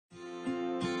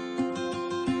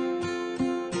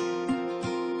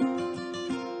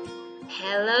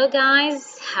Hello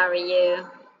guys, how are you?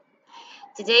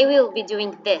 Today we will be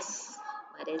doing this.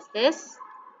 What is this?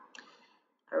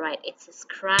 Alright, it's a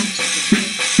scratch.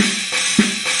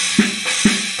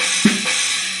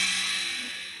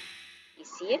 You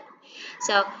see it?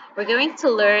 So we're going to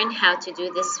learn how to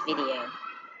do this video.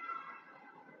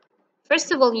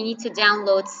 First of all, you need to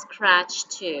download Scratch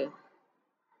 2.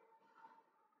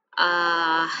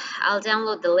 I'll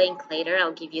download the link later.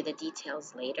 I'll give you the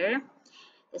details later.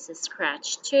 This is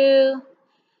Scratch 2.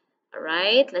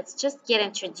 Alright, let's just get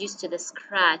introduced to the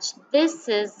Scratch. This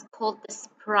is called the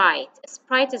Sprite. A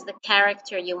Sprite is the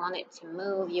character. You want it to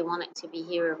move. You want it to be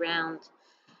here around,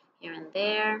 here and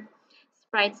there.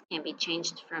 Sprites can be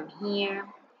changed from here.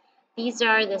 These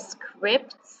are the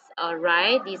scripts.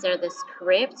 Alright, these are the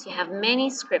scripts. You have many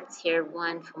scripts here.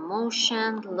 One for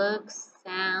motion, looks,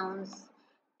 sounds,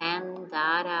 pen,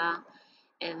 data,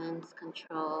 events,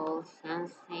 control,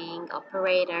 sensing,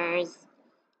 operators,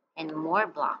 and more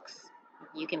blocks.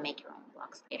 You can make your own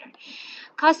blocks later.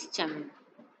 Custom.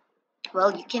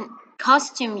 Well, you can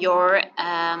custom your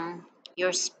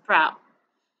sprout.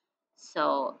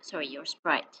 So sorry, your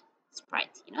sprite.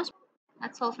 You know.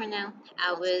 That's all for now.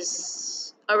 I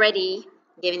was already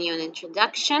giving you an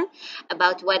introduction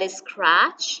about what is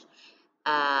Scratch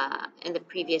in the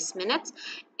previous minute,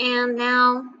 and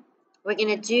now we're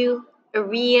gonna do a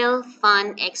real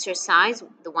fun exercise,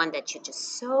 the one that you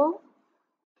just saw.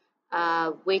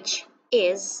 Which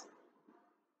is,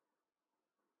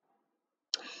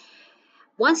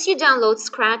 once you download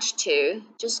Scratch 2,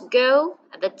 just go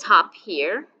at the top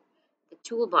here, the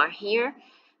toolbar here,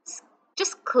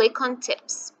 just click on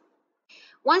tips.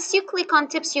 Once you click on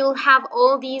tips, you'll have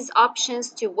all these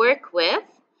options to work with.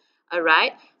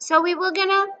 Alright, so we were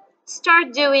gonna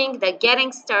start doing the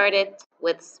getting started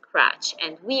with Scratch,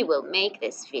 and we will make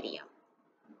this video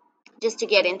just to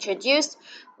get introduced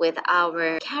with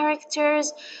our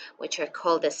characters, which are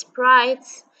called the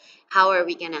sprites. How are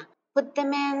we gonna put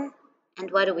them in,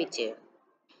 and what do we do?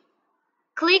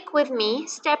 Click with me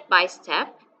step by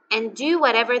step and do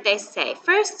whatever they say.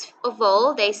 First of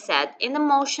all, they said in the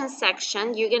motion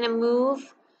section, you're gonna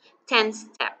move 10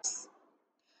 steps.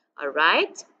 All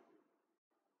right?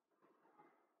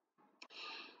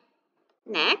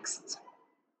 Next,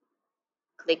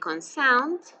 click on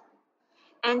sound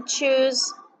and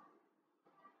choose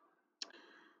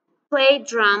play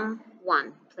drum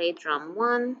 1. Play drum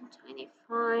 1,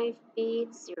 25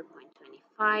 beats,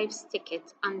 0.25, stick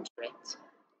it under it.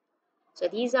 So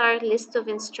these are a list of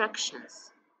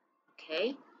instructions.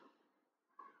 Okay.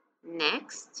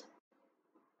 Next,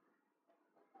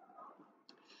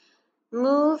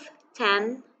 move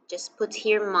 10, just put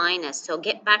here minus. So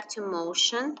get back to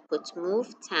motion, put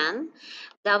move 10,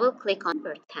 double click on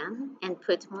number 10 and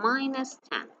put minus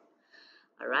 10.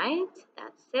 All right,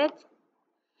 that's it.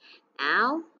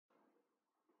 Now,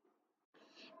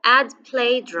 add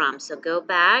play drum. So go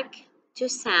back to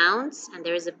sounds and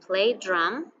there is a play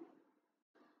drum.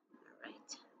 All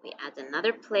right, we add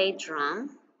another play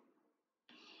drum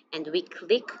and we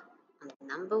click on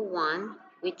number 1.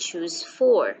 We choose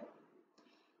 4.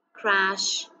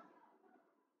 Crash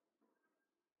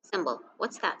symbol.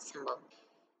 What's that symbol?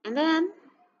 And then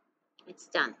it's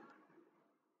done.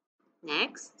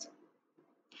 Next,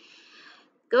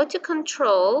 go to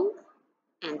control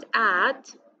and add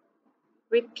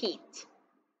repeat.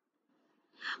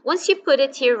 Once you put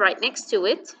it here right next to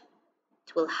it,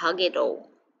 it will hug it all.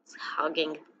 It's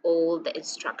hugging all the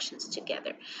instructions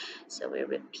together. So we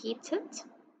repeat it.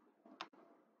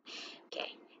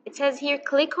 Okay, it says here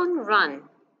click on run.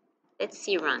 Let's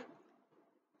see run.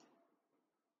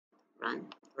 Run,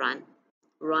 run,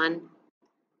 run.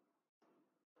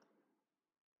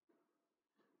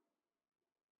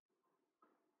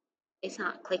 It's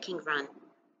not clicking run.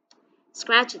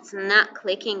 Scratch, it's not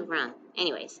clicking run.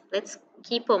 Anyways, let's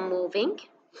keep on moving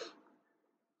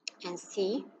and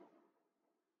see.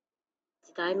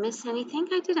 Did I miss anything?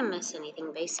 I didn't miss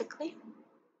anything, basically.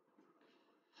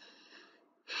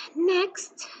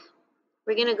 Next,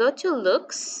 we're going to go to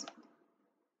looks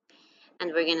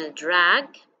and we're going to drag,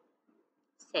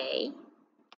 say,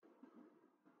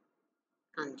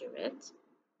 under it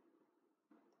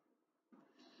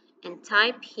and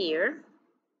type here,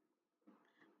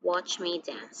 watch me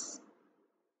dance.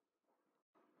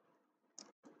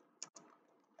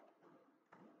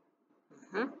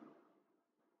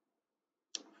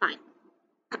 Fine.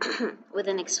 With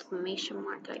an exclamation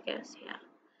mark, I guess, yeah.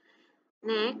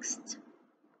 Next,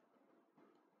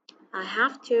 I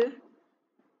have to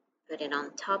put it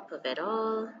on top of it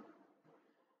all,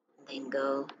 and then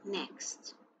go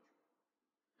next.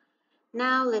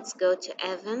 Now let's go to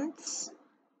events,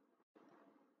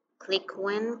 Click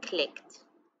when clicked.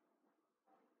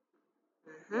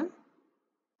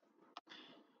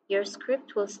 Your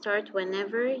script will start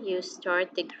whenever you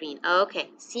start the green. Okay,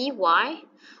 see why?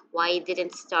 Why it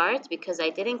didn't start? Because I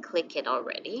didn't click it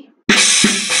already. So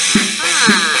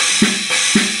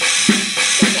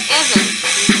the event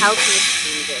can help me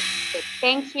change it. So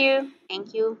thank you,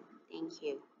 thank you, thank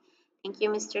you. Thank you,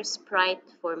 Mr. Sprite,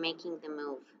 for making the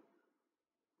move.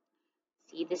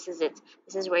 See, this is it.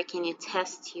 This is where can you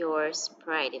test your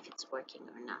Sprite if it's working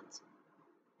or not.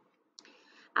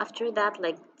 After that,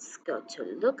 let's go to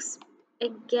looks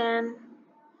again.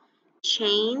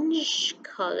 Change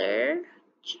color.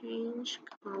 Change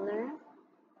color.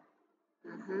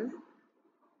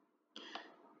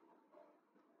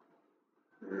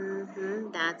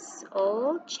 That's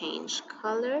all. Change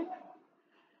color.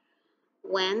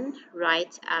 When,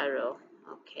 right arrow.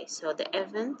 Okay, so the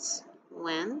events,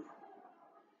 when,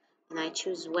 and I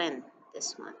choose when,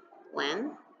 this one.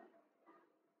 When,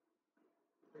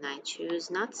 and I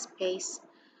choose not space,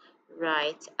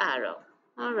 right arrow.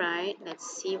 All right, let's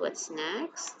see what's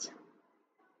next.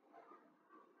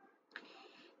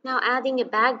 Now adding a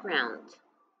background.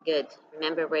 Good.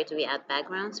 Remember, where do we add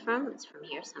backgrounds from? It's from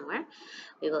here somewhere.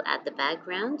 We will add the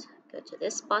background. Go to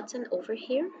this button over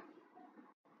here.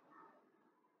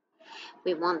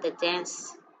 We want the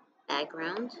dance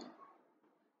background.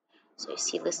 So you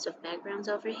see list of backgrounds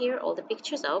over here, all the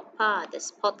pictures. The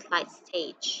spotlight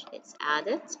stage. Let's add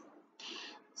it.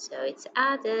 So it's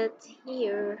added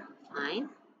here. Fine.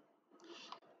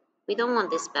 We don't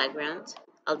want this background.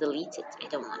 I'll delete it. I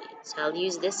don't want it. So I'll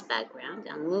use this background.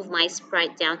 I'll move my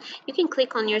sprite down. You can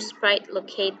click on your sprite,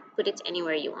 locate, put it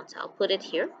anywhere you want. So I'll put it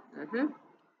here,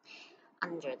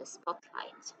 under the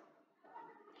spotlight.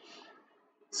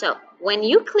 So when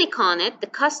you click on it, the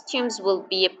costumes will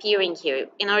be appearing here.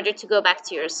 In order to go back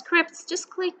to your scripts, just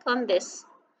click on this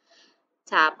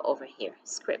tab over here,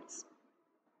 scripts.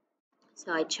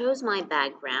 So I chose my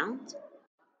background.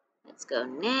 Let's go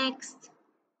next.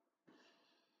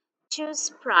 Choose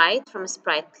Sprite from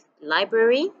Sprite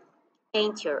library.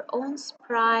 Paint your own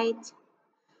Sprite.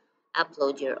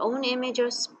 Upload your own image or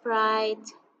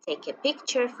Sprite. Take a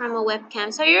picture from a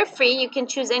webcam. So you're free. You can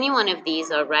choose any one of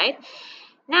these, all right?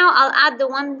 Now I'll add the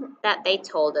one that they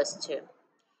told us to.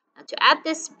 Now to add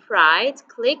this Sprite,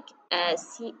 click,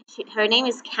 her name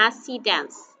is Cassie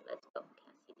Dance. Let's go,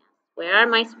 Cassie Dance. Where are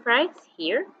my sprites?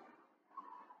 Here.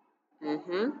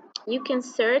 You can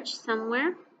search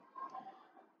somewhere.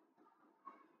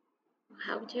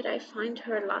 How did I find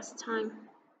her last time?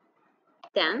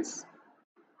 Dance.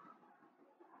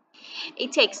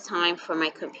 It takes time for my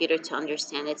computer to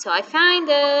understand it. So I find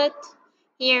it.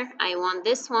 Here, I want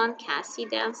this one, Cassie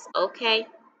Dance. Okay.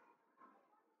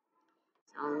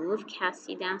 So I'll move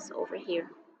Cassie Dance over here.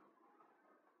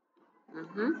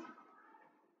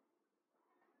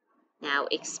 Now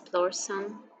explore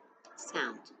some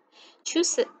sound.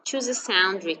 Choose a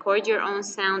sound, record your own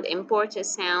sound, import a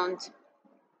sound.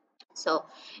 So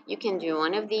you can do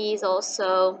one of these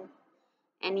also.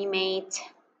 Animate.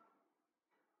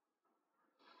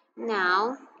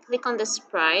 Now click on the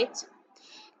sprite.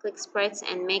 Click sprites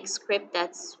and make script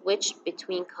that switched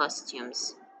between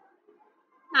costumes.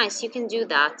 Nice, you can do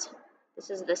that.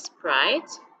 This is the sprite.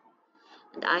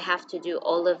 And I have to do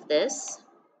all of this.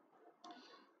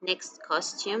 Next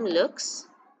costume, looks.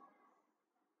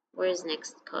 Where is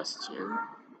next costume?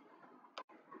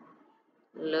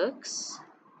 Looks.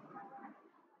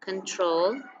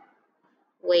 Control.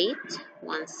 Wait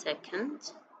 1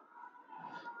 second.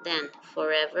 Then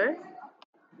forever.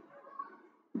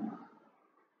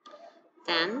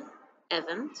 Then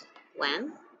event,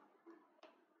 when.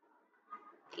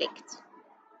 Clicked.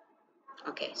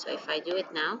 Okay, so if I do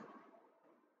it now.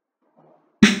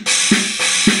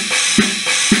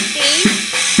 See?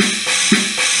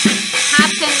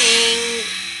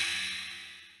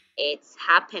 It's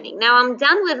happening. Now I'm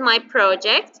done with my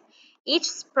project. Each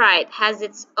sprite has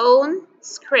its own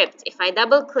script. If I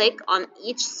double click on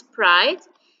each sprite,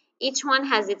 each one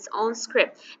has its own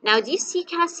script. Now do you see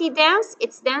Cassie dance?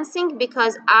 It's dancing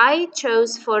because I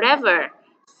chose forever.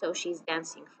 So she's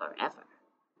dancing forever.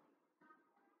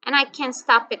 And I can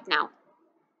stop it now.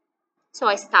 So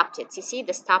I stopped it. You see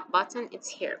the stop button? It's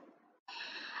here.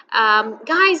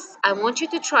 Guys, I want you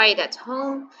to try it at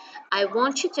home. I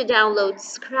want you to download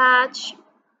Scratch.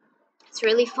 It's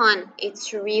really fun.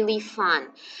 It's really fun.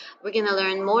 We're going to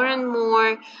learn more and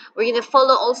more. We're going to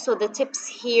follow also the tips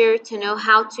here to know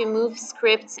how to move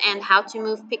scripts and how to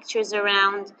move pictures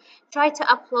around. Try to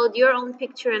upload your own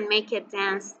picture and make it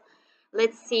dance.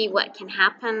 Let's see what can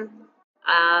happen.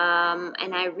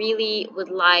 And I really would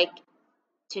like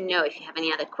to know if you have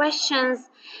any other questions.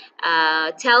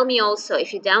 Tell me also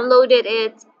if you downloaded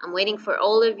it. I'm waiting for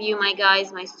all of you, my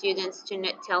guys, my students, to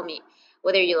tell me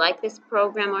whether you like this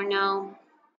program or no.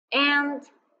 And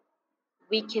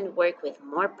we can work with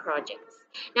more projects.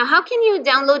 Now, how can you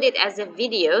download it as a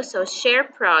video? So share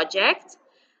project.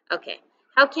 Okay,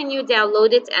 how can you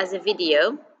download it as a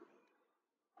video?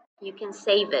 You can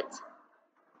save it.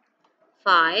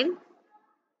 File,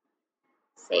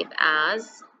 save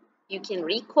as. You can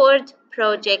record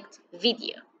project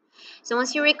video. So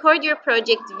once you record your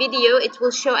project video, it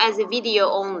will show as a video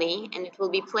only and it will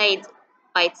be played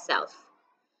by itself.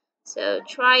 So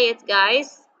try it,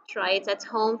 guys. Try it at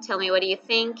home. Tell me what do you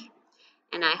think.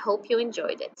 And I hope you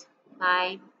enjoyed it.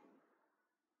 Bye.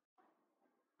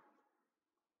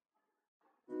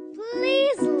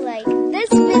 Please like this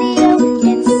video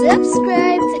and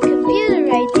subscribe to Computer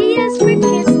Ideas for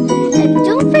Kids.